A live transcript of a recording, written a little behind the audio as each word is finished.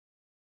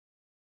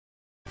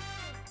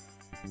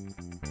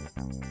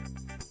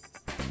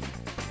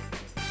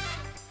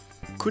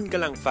คุณก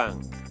ำลังฟัง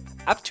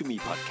Up to Me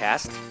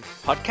Podcast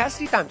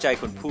ที่ตามใจ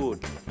คนพูด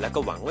และก็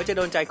หวังว่าจะโ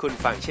ดนใจคน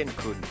ฟังเช่น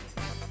คุณ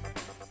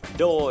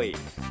โดย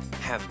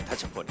แฮมทั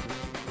ชพล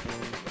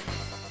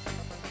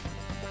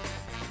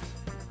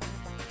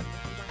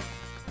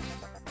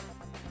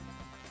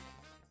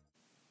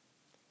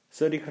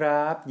สวัสดีค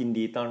รับยิน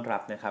ดีต้อนรั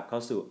บนะครับเข้า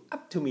สู่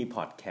Up to Me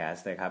Podcast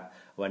นะครับ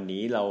วัน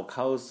นี้เราเ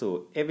ข้าสู่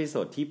เอพิโซ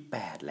ดที่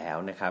8แล้ว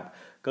นะครับ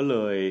ก็เล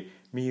ย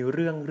มีเ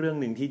รื่อง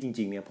นึงที่จ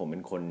ริงๆเนี่ยผมเป็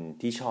นคน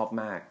ที่ชอบ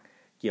มาก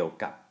เกี่ยว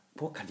กับ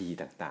พวกคดี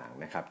ต่าง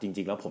ๆนะครับจ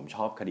ริงๆแล้วผมช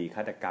อบคดีฆ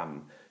าตกรรม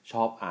ช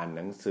อบอ่านห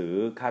นังสือ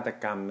ฆาต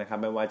กรรมนะครับ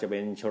ไม่ว่าจะเป็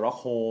นเชอร์ล็อก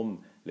โฮมส์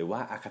หรือว่า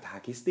อากาธา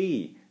คริสตี้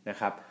นะ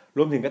ครับร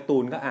วมถึงการ์ตู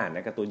นก็อ่านน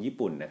ะการ์ตูนญี่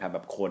ปุ่นนะครับแบ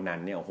บโคนัน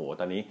เนี่ยโอ้โห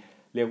ตอนนี้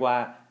เรียกว่า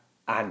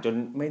อ่านจน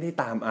ไม่ได้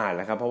ตามอ่านแ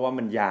ล้วครับเพราะว่า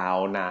มันยาว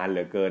นานเห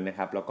ลือเกินนะค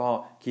รับแล้วก็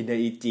คินเด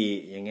อิจิ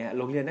อย่างเงี้ยโ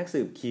รงเรียนนัก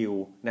สืบคิว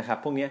นะครับ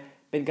พวกนี้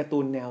เป็นการ์ตู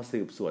นแนวสื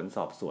บสวนส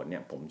อบสวนเนี่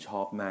ยผมช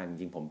อบมากจ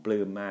ริงๆผมป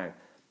ลื้มมาก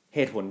เห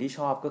ตุผลที่ช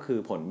อบก็คือ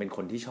ผมเป็นค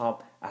นที่ชอบ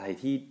อะไร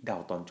ที่เดา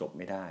ตอนจบ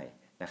ไม่ได้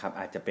นะครับ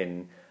อาจจะเป็น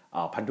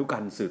พันธุกร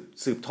รม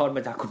สืบทอดม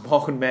าจากคุณพ่อ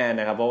คุณแม่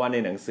นะครับเพราะว่าใน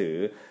หนังสือ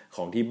ข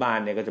องที่บ้าน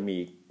เนี่ยก็จะมี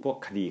พวก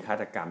คดีฆา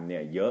ตกรรมเนี่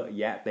ยเยอะ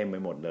แยะเต็มไป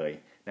หมดเลย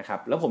นะครับ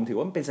แล้วผมถือ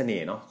ว่ามันเป็นเสน่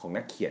ห์เนาะของ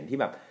นักเขียนที่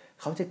แบบ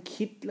เขาจะ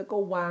คิดแล้วก็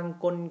วาง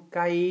กลไก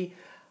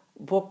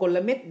พวกกล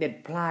เม็ดเด็ด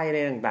พลายอะไร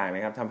ต่างๆน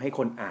ะครับทำให้ค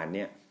นอ่านเ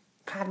นี่ย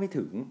คาดไม่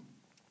ถึง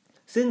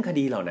ซึ่งค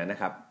ดีเหล่านั้นนะ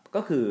ครับ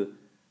ก็คือ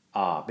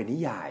เป็นนิ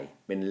ยาย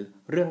เป็น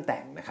เรื่องแต่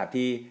งนะครับ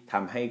ที่ท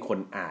ำให้คน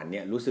อ่านเ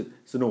นี่ยรู้สึก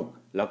สนุก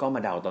แล้วก็ม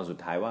าเดาตอนสุด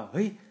ท้ายว่าเ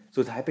ฮ้ย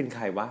สุดท้ายเป็นใค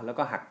รวะแล้ว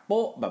ก็หักโ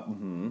ป๊ะแบบ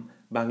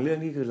บางเรื่อง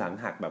นี่คือหลัง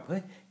หักแบบเฮ้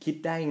ยคิด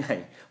ได้ไง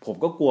ผม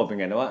ก็กลัวเป็น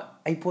ไงนะว่า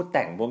ไอ้พวกแ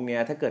ต่งพวกเนี้ย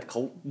ถ้าเกิดเข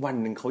าวัน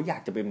นึงเขาอยา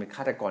กจะเป็นฆ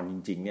าตกรจ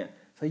ริงๆเนี่ย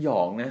สย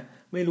องนะ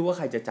ไม่รู้ว่าใ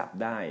ครจะจับ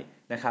ได้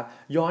นะครับ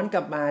ย้อนก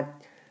ลับมา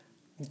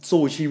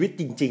สู่ชีวิต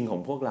จริงๆขอ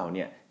งพวกเราเ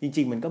นี่ยจ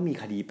ริงๆมันก็มี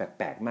คดีแป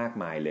ลกๆมาก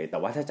มายเลยแต่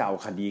ว่าถ้าจะเอา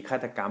คดีฆา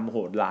ตกรรมโห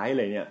ดร้าย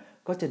เลยเนี่ย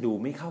ก็จะดู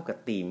ไม่เข้ากับ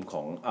ธีมข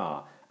อง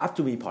Up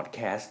to Me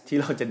Podcast ที่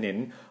เราจะเน้น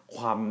ค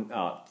วาม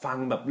ฟัง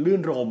แบบลื่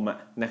นรม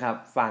นะครับ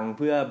ฟังเ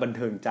พื่อบันเ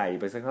ทิงใจ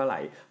ไปสักเท่าไหร่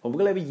ผม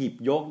ก็เลยไปหยิบ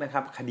ยกนะค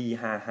รับคดี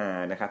ฮา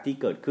ๆนะครับที่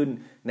เกิดขึ้น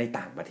ใน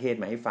ต่างประเทศ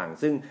มาให้ฟัง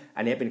ซึ่ง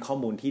อันนี้เป็นข้อ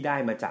มูลที่ได้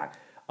มาจาก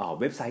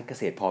เว็บไซต์เก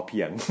ษตรพอเพี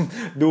ยง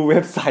ดูเว็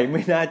บไซต์ไ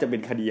ม่น่าจะเป็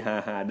นคดีฮ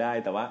าๆได้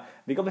แต่ว่า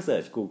นี่ก็ไปเสิ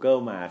ร์ช Google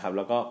มาครับแ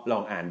ล้วก็ลอ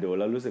งอ่านดู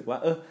แล้วรู้สึกว่า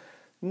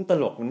ต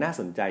ลกมันน่า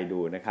สนใจดู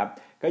นะครับ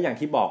ก็อย่าง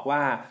ที่บอกว่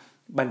า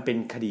มันเป็น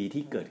คดี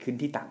ที่เกิดขึ้น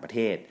ที่ต่างประเท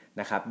ศ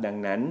นะครับดัง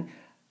นั้น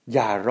อ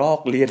ย่ารอ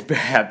กเลียนแบ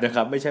บนะค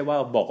รับไม่ใช่ว่า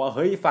บอกว่าเ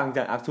ฮ้ยฟังจ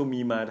าก Up to Me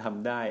มาท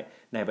ำได้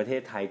ในประเท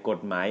ศไทยกฎ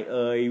หมาย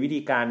วิ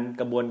ธีการ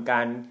กระบวนกา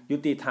รยุ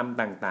ติธรรม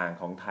ต่าง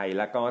ๆของไทย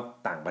แล้วก็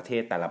ต่างประเท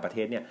ศแต่ละประเท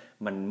ศเนี่ย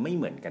มันไม่เ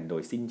หมือนกันโด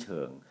ยสิ้นเ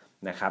ชิง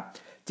นะครับ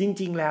จ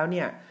ริงๆแล้วเ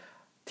นี่ย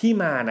ที่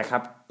มานะครั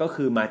บก็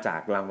คือมาจา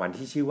กรางวัล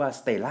ที่ชื่อว่า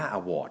Stella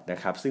Award นะ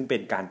ครับซึ่งเป็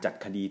นการจัด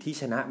คดีที่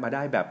ชนะมาไ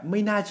ด้แบบไ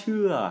ม่น่าเ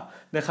ชื่อ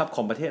นะครับข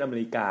องประเทศอเม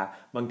ริกา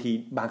บ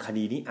างค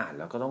ดีนี่อ่าน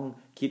แล้วก็ต้อง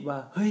คิดว่า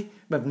เฮ้ย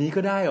แบบนี้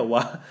ก็ได้เหรอว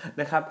ะ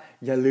นะครับ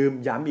อย่าลืม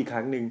ย้ำอีกค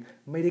รั้งนึง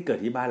ไม่ได้เกิด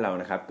ที่บ้านเรา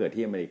นะครับเกิด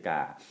ที่อเมริกา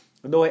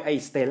โดยไอ้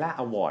Stella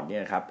Award เนี่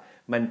ยครับ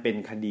มันเป็น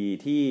คดี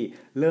ที่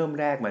เริ่ม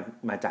แรก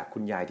มาจากคุ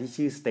ณยายที่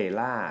ชื่อ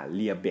Stella เ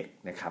ลียเบก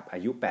นะครับอา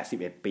ยุ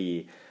81ปี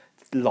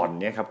หล่อน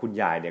เนี่ยครับคุณ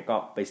ยายเนี่ยก็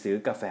ไปซื้อ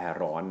กาแฟ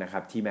ร้อนนะครั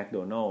บที่แมคโด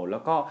นัลล์แล้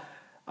วก็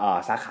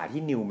สาขา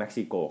ที่นิวเม็ก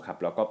ซิโกครับ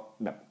แล้วก็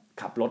แบบ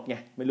ขับรถไง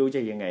ไม่รู้จ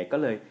ะยังไงก็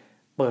เลย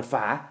เปิดฝ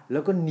าแล้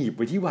วก็หนีบไ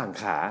ว้ที่วาง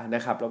ขาน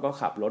ะครับแล้วก็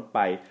ขับรถไป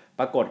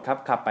ปรากฏครับ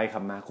ขับไปขั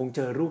บมาคงเจ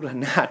อลูกระ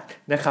นาด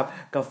นะครับ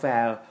กาแฟ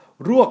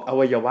รวกอ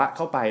วัยวะเ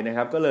ข้าไปนะค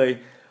รับก็เลย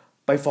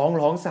ไปฟ้อง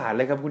ร้องศาลเ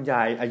ลยครับคุณย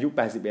ายอายุ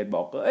81บ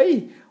อก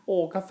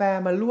กาแฟ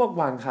มาลวก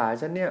วางขา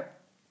ฉันเนี่ย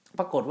ป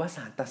รากฏว่าศ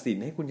าลตัดสิน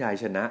ให้คุณยาย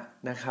ชนะ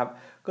นะครับ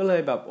ก็เล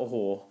ยแบบโอ้โห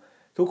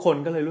ทุกคน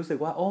ก็เลยรู้สึก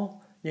ว่า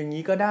อย่าง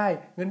นี้ก็ได้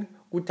งั้น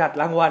กูจัด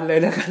รางวัลเลย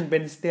แล้วกันเป็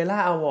น Stella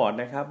Award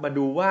นะครับมา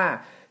ดูว่า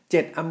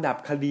7อันดับ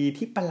คดี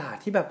ที่ประหลาด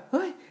ที่แบบเ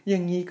ฮ้ยอย่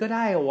างนี้ก็ไ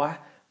ด้เหรอวะ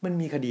มัน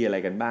มีคดีอะไร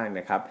กันบ้าง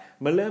นะครับ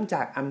มาเริ่มจ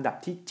ากอันดับ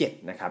ที่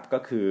7นะครับก็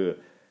คือ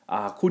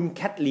คุณแ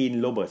คทลีน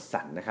โรเบิร์ต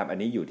สันนะครับอัน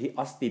นี้อยู่ที่อ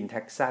อสตินเ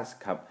ท็กซัส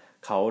ครับ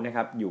เขานะค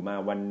รับอยู่มา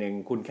วันนึง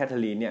คุณแคท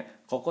ลีนเนี่ย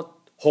เขาก็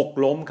หก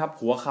ล้มครับ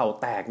หัวเข่า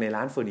แตกในร้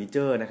านเฟอร์นิเจ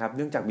อร์นะครับเ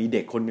นื่องจากมีเ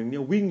ด็กคนนึงเนี่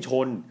ยวิ่งช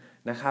น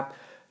นะครับ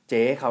เ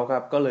จ๊เขาครั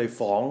บก็เลย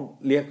ฟ้อง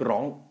เรียกร้อ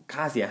ง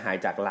ค่าเสียหาย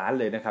จากร้าน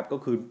เลยนะครับก็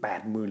คือ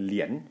 80,000 เห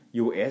รียญ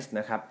US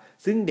นะครับ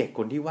ซึ่งเด็กค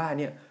นที่ว่า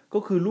เนี่ยก็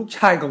คือลูกช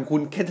ายของคุ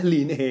ณแคท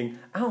ลีนเอง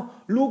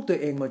ลูกตัว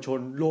เองมาช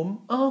นล้ม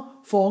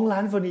ฟ้องร้า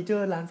นเฟอร์นิเจอ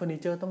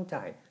ร์ต้อง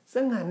จ่ายซะ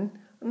งั้น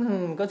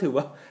ก็ถือ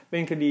ว่าเป็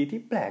นคดีที่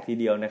แปลกที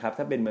เดียวนะครับ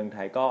ถ้าเป็นเมืองไท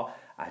ยก็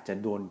อาจจะ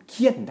โดนเ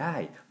ฆี่ยนได้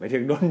หมายถึ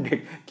งโดนเด็ก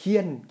เฆี่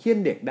ยน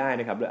เด็กได้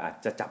นะครับหรืออาจ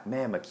จะจับแ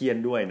ม่มาเฆี่ยน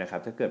ด้วยนะครับ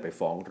ถ้าเกิดไป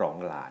ฟ้องร้อง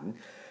หลาน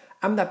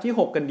อันดับที่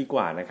6กันดีก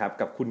ว่านะครับ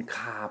กับคุณค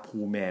าพู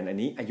แมนอัน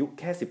นี้อายุ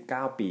แค่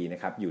19ปีนะ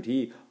ครับอยู่ที่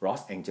ลอ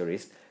สแองเจลิ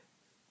ส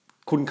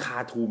คุณคา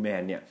ทูแม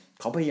นเนี่ย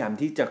เขาพยายาม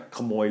ที่จะข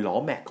โมยล้อ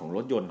แม็กของร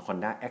ถยนต์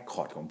Honda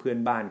Accord ของเพื่อน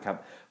บ้านครับ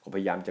เขาพ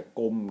ยายามจะ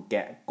ก้มแ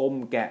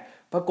กะ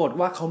ปรากฏ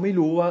ว่าเขาไม่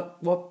รู้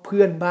ว่าเ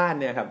พื่อนบ้าน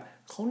เนี่ยครับ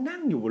เขานั่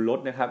งอยู่บนรถ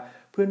นะครับ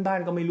เพื่อนบ้าน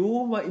ก็ไม่รู้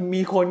ว่า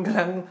มีคนกำ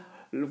ลัง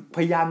พ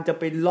ยายามจะ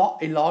ไปเลาะ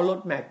ไอ้ล้อรถ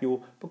แม็กอยู่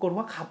ปรากฏ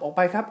ว่าขับออกไ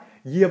ปครับ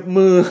เหยียบ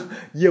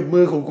มื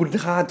อของคุณ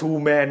คาทู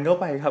แมนเข้า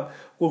ไปครับ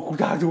คุณ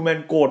คาทูแมน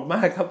โกรธม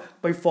ากครับ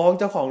ไปฟ้อง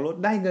เจ้าของรถ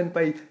ได้เงินไป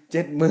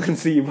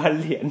 74,000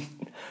 เหรียญ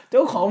เจ้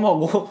าของบอก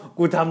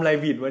กูทำอะไร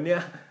ผิดวะเนี่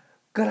ย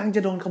กำลังจ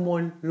ะโดนขโม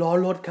ยล้อ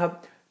รถครับ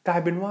กลา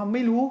ยเป็นว่าไ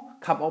ม่รู้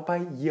ขับออกไป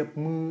เหยียบ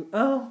มือ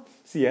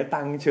เสีย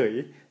ตังค์เฉย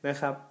นะ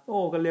ครับ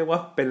ก็เรียกว่า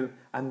เป็น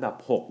อันดับ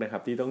6นะครั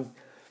บ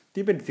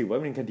ที่เป็นถือว่า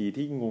เป็นคดี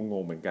ที่ง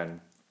งๆเหมือนกัน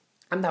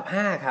อันดับ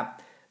5ครับ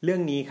เรื่อ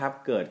งนี้ครับ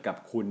เกิดกับ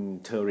คุณ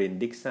เทอริน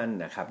ดิกสัน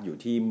นะครับอยู่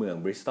ที่เมือง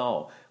บริสตอล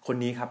คน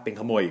นี้ครับเป็น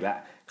ขโมยอีกแล้ว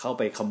เข้าไ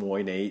ปขโมย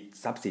ใน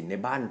ทรัพย์สินใน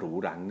บ้านหรู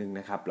หลังนึง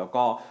นะครับแล้ว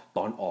ก็ต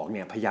อนออกเ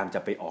นี่ยพยายามจะ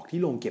ไปออกที่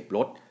โรงเก็บร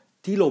ถ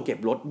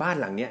บ้าน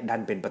หลังเนี้ยดั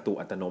นเป็นประตู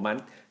อัตโนมั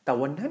ติแต่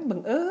วันนั้นบั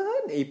งเอิ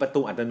ญไอ้ประ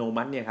ตูอัตโน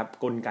มัติเนี่ยครับ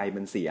กลไก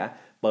มันเสีย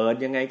เปิด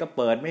ยังไงก็เ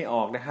ปิดไม่อ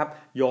อกนะครับ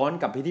ย้อน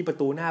กลับไปที่ประ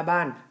ตูหน้าบ้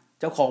าน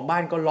เจ้าของบ้า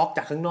นก็ล็อกจ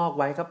ากข้างนอก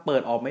ไว้ครับเปิ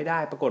ดออกไม่ได้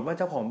ปรากฏว่า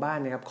เจ้าของบ้าน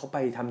นะครับเขาไป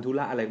ทำธุร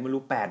ะอะไรไม่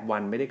รู้8วั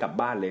นไม่ได้กลับ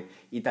บ้านเลย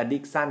อีตาดิ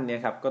กสันเนี่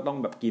ยครับก็ต้อง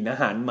แบบกินอา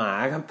หารหมา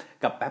ครับ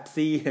กับเป๊ป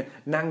ซี่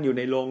นั่งอยู่ใ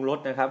นโรงรถ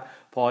นะครับ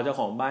พอเจ้า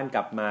ของบ้านก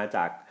ลับมาจ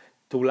าก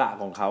ธุระ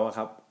ของเขาค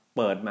รับเ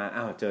ปิดมา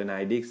เจอนา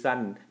ยดิกสัน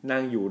นั่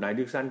งอยู่นาย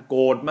ดิกสันโก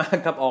รธมาก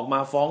ครับออกมา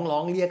ฟ้องร้อ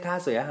งเรียกค่า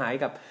เสียหาย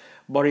กับ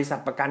บริษัท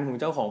ประกันของ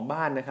เจ้าของ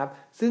บ้านนะครับ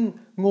ซึ่ง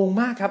งง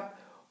มากครับ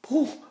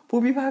ผู้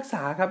พิพากษ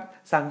าครับ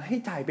สั่งให้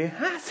จ่ายไป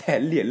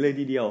 500,000 เหรียญเลย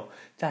ทีเดียว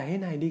จ่ายให้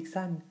นายดิก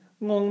สัน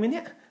งงไหมเนี่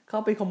ยเข้า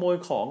ไปขโมย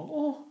ของ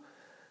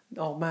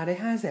ออกมาได้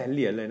 500,000 เห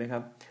รียญเลยนะครั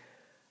บ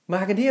มา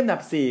กันที่อันดั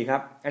บ4ครั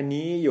บอัน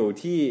นี้อยู่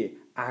ที่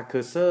อาร์เคอ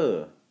ร์เซอร์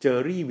เจอ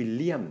รี่วิลเ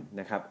ลียม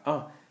นะครับ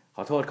ข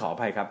ออ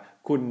ภัยครับ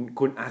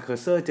คุณอาร์เคอ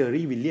ร์เซอร์เจอ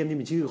รี่วิลเลียมนี่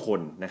เป็นชื่อค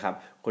นนะครับ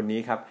คนนี้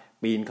ครับ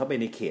ปีนเข้าไป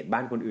ในเขตบ้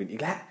านคนอื่นอี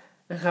กแล้ว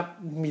นะครับ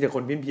มีแต่ค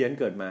นเพี้ยนๆ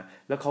เกิดมา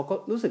แล้วเขาก็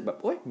รู้สึกแบบ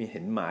มีเห็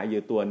นหมาอ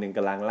ยู่ตัวนึงก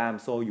ำลังล่าม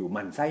โซ่อยู่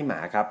มันไส้หมา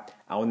ครับ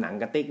เอาหนัง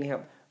กระติกนี่ครั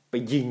บไป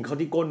ยิงเขา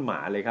ที่ก้นหมา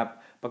เลยครับ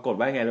ปรากฏ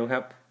ว่าไงรู้ค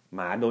รับห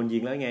มาโดนยิ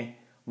งแล้วไง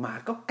หมา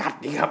ก็กัด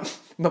ดิครับ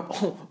แบบ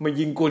มา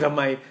ยิงกูทำไ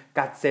ม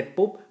กัดเสร็จ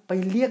ปุ๊บไป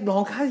เรียกร้อ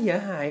งค่าเสีย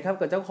หายครับ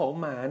กับเจ้าของ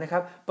หมานะครั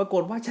บปราก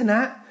ฏว่าชนะ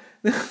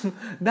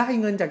ได้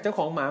เงินจากเจ้าข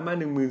องหมามา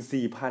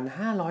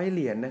 14,500 เห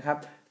รียญนะครับ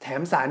แถ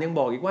มศาลยัง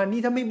บอกอีกว่านี่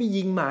ถ้าไม่ไป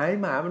ยิงหมา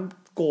มัน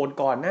โกรธ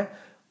ก่อนนะ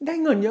ได้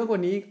เงินเยอะกว่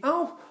านี้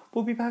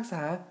ผู้พิพากษ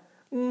า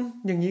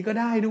อย่างนี้ก็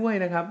ได้ด้วย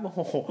นะครับโอ้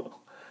โห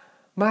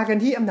มากัน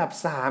ที่อันดับ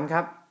3ค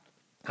รับ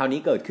คราวนี้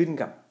เกิดขึ้น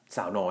กับส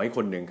าวน้อยค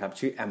นหนึ่งครับ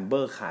ชื่อแอมเบอ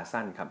ร์คาร์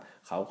สันครับ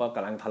เขาก็ก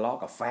ำลังทะเลาะ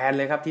กับแฟนเ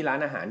ลยครับที่ร้าน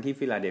อาหารที่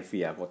ฟิลาเดลเ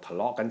ฟียก็ทะเ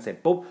ลาะกันเสร็จ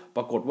ปุ๊บป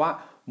รากฏว่า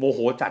โมโห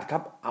จัดครั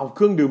บเอาเค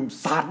รื่องดื่ม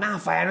สาดหน้า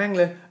แฟนแม่ง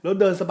เลยแล้ว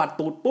เดินสะบัด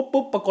ตูดปุ๊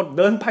บปรากฏ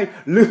เดินไป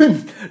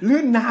ลื่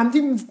นน้ำ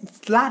ที่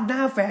ลาดหน้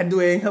าแฟนตั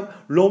วเองครับ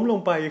ล้มลง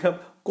ไปครับ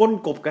ก้น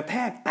กบกระแท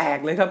กแตก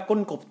เลยครับก้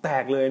นกบแต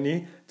กเลยอันนี้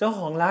เจ้าข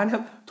องร้านครั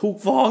บถูก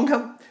ฟ้องครั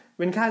บเ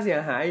ป็นค่าเสีย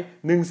หาย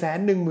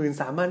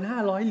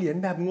 113,500 เหรียญ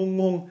แบบ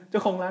งงๆเจ้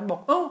าของร้านบอ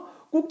ก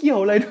กูเกี่ยว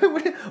อะไรด้วยว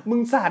ะเนี่ยมึ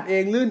งสาดเอ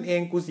งลื่นเอ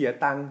งกูเสีย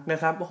ตังค์นะ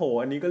ครับโอ้โห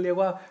อันนี้ก็เรียก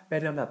ว่าเป็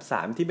นอันดับ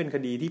3ที่เป็นค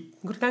ดีที่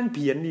ค่อนข้างเ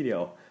พี้ยนทีเดีย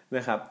วน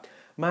ะครับ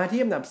มาที่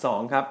อันดับ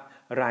2ครับ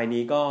ราย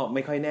นี้ก็ไ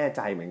ม่ค่อยแน่ใ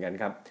จเหมือนกัน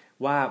ครับ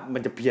ว่ามั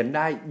นจะเพี้ยนไ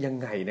ด้ยัง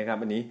ไงนะครับ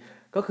อันนี้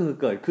ก็คือ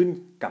เกิดขึ้น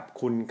กับ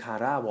คุณคา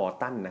ร่าวอร์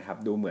ตันนะครับ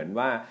ดูเหมือน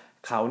ว่า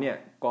เขาเนี่ย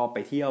ก็ไป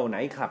เที่ยวไน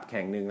ท์คลับแ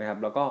ข่งหนึ่งนะครับ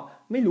แล้วก็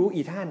ไม่รู้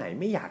อีท่าไหน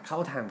ไม่อยากเข้า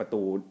ทางประ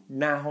ตู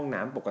หน้าห้อง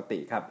น้ำปกติ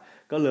ครับ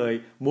ก็เลย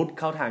มุด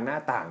เข้าทางหน้า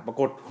ต่างปรา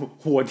กฏ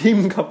หัวทิ่ม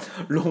ครับ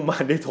ลงมา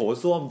ในโถ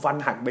ส้วมฟัน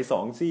หักไป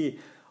2 ซี่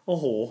โอ้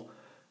โห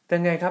แต่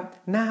ไงครับ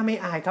หน้าไม่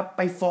อายครับไ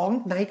ปฟ้อง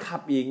ไนท์คลั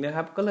บอีกนะค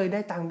รับก็เลยได้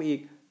ตังค์ไปอี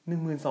ก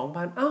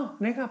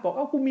 12,000 ไนท์คลับบอก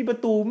กูมีประ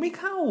ตูไม่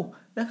เข้า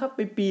นะครับไป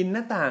ปีนหน้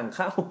าต่างเ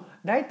ข้า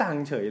ได้ตัง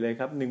ค์เฉยเลย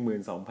ครับ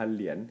 12,000 เ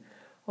หรียญ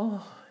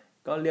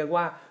ก็เรียก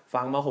ว่า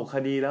ฟังมา6 ค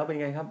ดีแล้วเป็น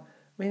ไงครับ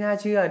ไม่น่า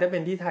เชื่อถ้าเป็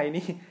นที่ไทย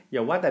นี่อย่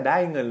าว่าแต่ได้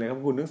เงินเลยครับ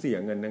คุณต้องเสีย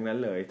เงินทั้งนั้น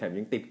เลยแถม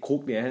ยังติดคุ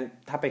กเนี่ย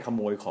ถ้าไปขโ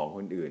มยของค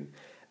นอื่น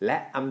และ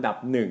อันดับ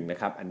1นะ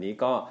ครับอันนี้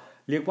ก็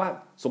เรียกว่า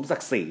สมศั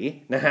กดิ์ศรี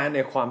นะฮะใน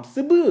ความ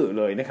ซื่อบื้อ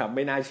เลยนะครับไ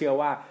ม่น่าเชื่อ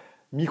ว่า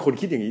มีคน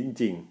คิดอย่างนี้จ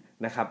ริง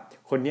ๆนะครับ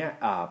คนเนี้ย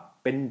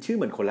เป็นชื่อเ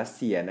หมือนคนรัสเ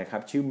ซียนะครั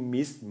บชื่อ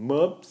มิสเ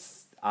มิร์ฟ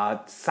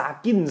ซา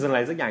กินอะไร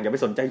สักอย่างอย่าไป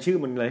สนใจชื่อ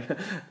มันเลย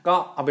ก็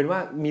เอาเป็นว่า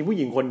มีผู้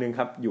หญิงคนนึง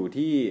ครับอยู่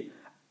ที่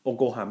โอ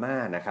โกฮาม่า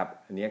นะครับ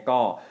อันนี้ก็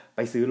ไป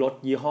ซื้อรถ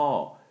ยี่ห้อ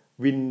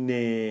วินเน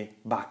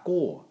บาโก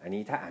อัน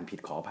นี้ถ้าอ่านผิด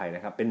ขออภัยน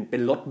ะครับเป็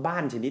นรถบ้า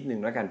นชนิดหนึ่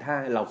งแล้วกันถ้า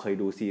เราเคย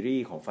ดูซีรี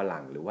ส์ของฝ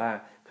รั่งหรือว่า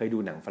เคยดู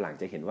หนังฝรั่ง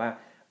จะเห็นว่า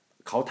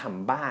เขาท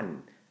ำบ้าน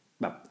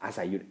แบบอา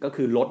ศัยอยู่ก็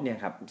คือรถเนี่ย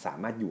ครับสา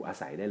มารถอยู่อา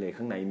ศัยได้เลย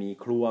ข้างในมี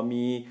ครัว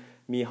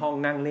มีห้อง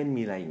นั่งเล่น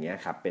มีอะไรอย่างเงี้ย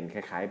ครับเป็นค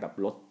ล้ายๆแบบ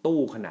รถตู้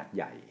ขนาดใ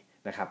หญ่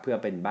นะครับเพื่อ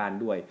เป็นบ้าน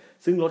ด้วย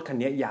ซึ่งรถคัน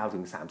นี้ยาวถึ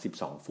ง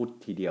32 ฟุต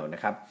ทีเดียวน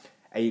ะครับ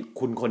ไอ้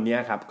คุณคนนี้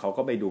ครับเขา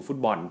ก็ไปดูฟุต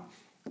บอล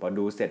พอ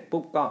ดูเสร็จ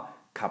ปุ๊บก็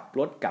ขับร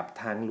ถกลับ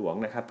ทางหลวง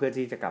นะครับเพื่อ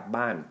ที่จะกลับ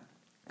บ้าน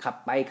ขับ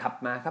ไปขับ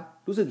มาครับ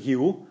รู้สึกหิ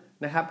ว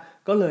นะครับ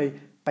ก็เลย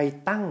ไป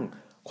ตั้ง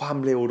ความ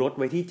เร็วรถ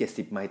ไว้ที่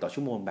70 ไมล์ต่อ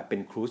ชั่วโมงแบบเป็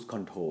น cruise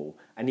control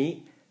อันนี้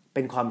เ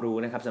ป็นความรู้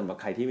นะครับสำหรับ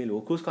ใครที่ไม่รู้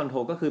cruise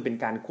control ก็คือเป็น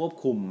การควบ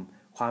คุม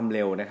ความเ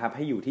ร็วนะครับใ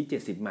ห้อยู่ที่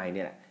70 ไมล์เ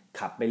นี่ย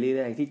ขับไปเ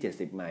รื่อยๆที่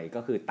70ไมล์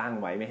ก็คือตั้ง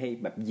ไว้ไม่ให้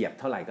แบบเหยียบ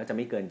เท่าไหร่ก็จะไ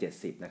ม่เกิน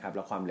70นะครับแ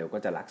ล้วความเร็วก็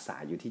จะรักษา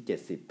อยู่ที่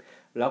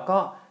70แล้วก็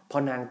พอ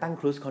นางตั้ง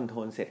cruise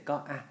control เสร็จก็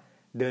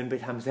เดินไป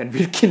ทำแซนด์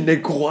วิชกินใน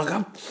ครัวครั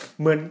บ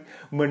เห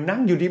มือนนั่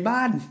งอยู่ที่บ้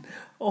าน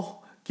โอ้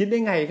คิดได้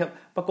ไงครับ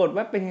ปรากฏ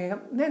ว่าเป็นไงครั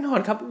บแน่นอน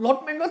ครับรถ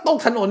มันก็ตก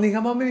ถนนนี่ครั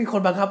บเพราะไม่มีค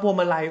นบังคับพวง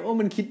มาลัย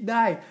มันคิดไ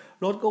ด้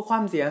รถก็คว่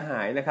ำเสียหา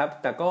ยนะครับ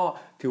แต่ก็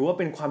ถือว่า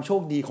เป็นความโช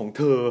คดีของเ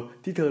ธอ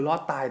ที่เธอรอ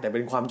ดตายแต่เ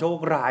ป็นความโชค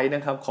ร้ายน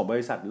ะครับของบ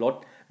ริษัทรถ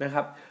นะค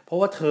รับเพราะ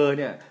ว่าเธอเ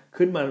นี่ย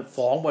ขึ้นมา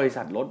ฟ้องบริ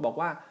ษัทรถบอก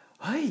ว่า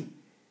เฮ้ย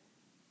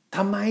ท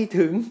ำไม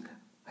ถึง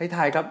ให้ท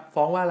ายครับ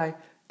ฟ้องว่าอะไร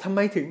ทำไม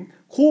ถึง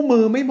คู่มื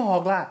อไม่บอ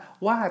กล่ะ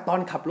ว่าตอน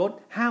ขับรถ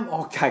ห้ามอ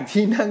อกจาก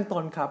ที่นั่งตอ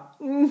นขับ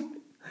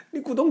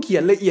นี่กูต้องเขีย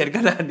นละเอียดข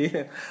นาดนี้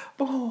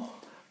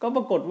ก็ป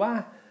รากฏว่า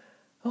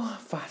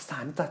ศา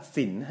ลตัด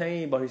สินให้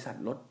บริษัท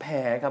รถแพ้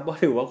ครับเพราะ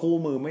ถือว่าคู่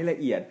มือไม่ละ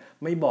เอียด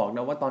ไม่บอกน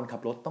ะว่าตอนขั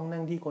บรถต้องนั่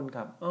งที่คน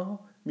ขับ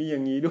มีอย่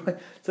างนี้ด้วย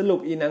สรุป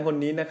อีนางคน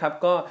นี้นะครับ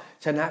ก็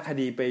ชนะค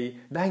ดีไป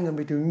ได้เงินไ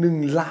ปถึง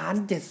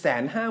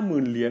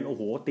 1,750,000 เหรียญโอ้โ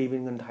หตีเป็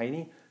นเงินไทย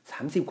นี่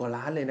30กว่า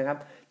ล้านเลยนะครับ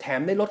แถม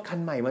ได้รถคัน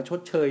ใหม่มาชด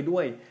เชยด้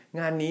วย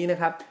งานนี้นะ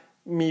ครับ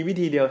มีวิ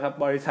ธีเดียวครับ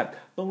บริษัท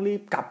ต้องรี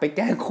บกลับไปแ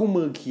ก้คู่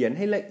มือเขียนใ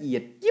ห้ละเอีย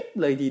ดยิบ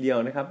เลยทีเดียว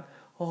นะครับ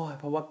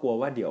เพราะว่ากลัว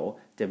ว่าเดี๋ยว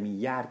จะมี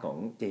ญาติของ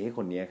เจ๊ค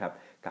นนี้ครับ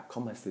กลับเข้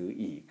ามาซื้อ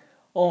อีก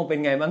เป็น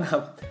ไงบ้างครั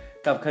บ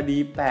กับคดี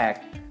แป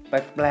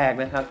ลก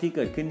นะครับที่เ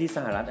กิดขึ้นที่ส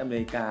หรัฐอเม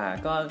ริกา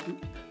ก็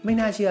ไม่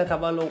น่าเชื่อครับ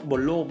ว่าบ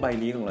นโลกใบ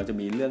นี้ของเราจะ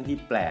มีเรื่องที่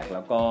แปลกแ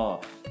ล้วก็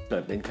เกิ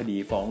ดเป็นคดี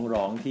ฟ้อง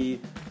ร้องที่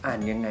อ่าน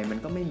ยังไงมัน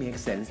ก็ไม่ make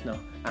sense เนาะ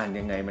อ่าน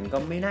ยังไงมันก็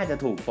ไม่น่าจะ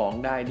ถูกฟ้อง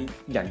ได้นี่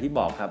อย่างที่บ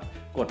อกครับ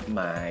กฎห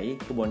มาย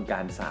กระบวนกา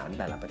รศาล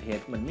แต่ละประเทศ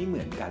มันไม่เห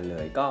มือนกันเล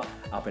ยก็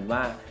เอาเป็นว่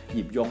าห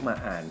ยิบยกมา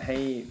อ่านให้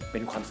เป็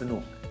นความสนุ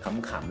ก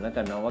ขำๆแล้ว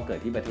กันเนาะว่าเกิด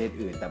ที่ประเทศ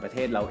อื่นแต่ประเท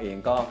ศเราเอง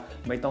ก็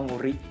ไม่ต้อง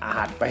ริอ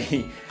าจไป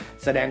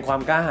แสดงควา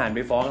มกล้าหาญไป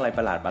ฟ้องอะไรป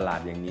ระหลา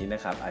ดๆอย่างนี้น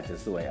ะครับอาจจะ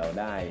สวยเอา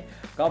ได้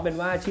ก็เป็น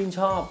ว่าชื่น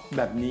ชอบแ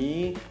บบนี้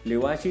หรือ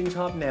ว่าชื่นช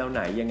อบแนวไห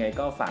นยังไง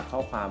ก็ฝากข้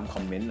อความค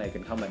อมเมนต์อะไรกั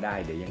นเข้ามาได้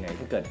เดี๋ยวยังไง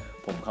ถ้าเกิด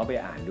ผมเข้าไป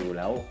อ่านดูแ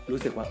ล้วรู้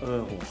สึกว่า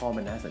หัวข้อ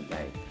มันน่าสนใจ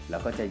แล้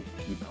วก็จะ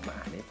หยิบเอามา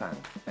อ่านให้ฟัง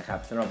นะครับ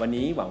สำหรับวัน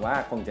นี้หวังว่า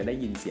คงจะได้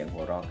ยินเสียงหั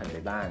วเราะกันไป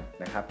บ้าง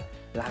นะครับ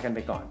ลากันไป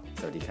ก่อน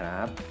สวัสดีครั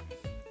บ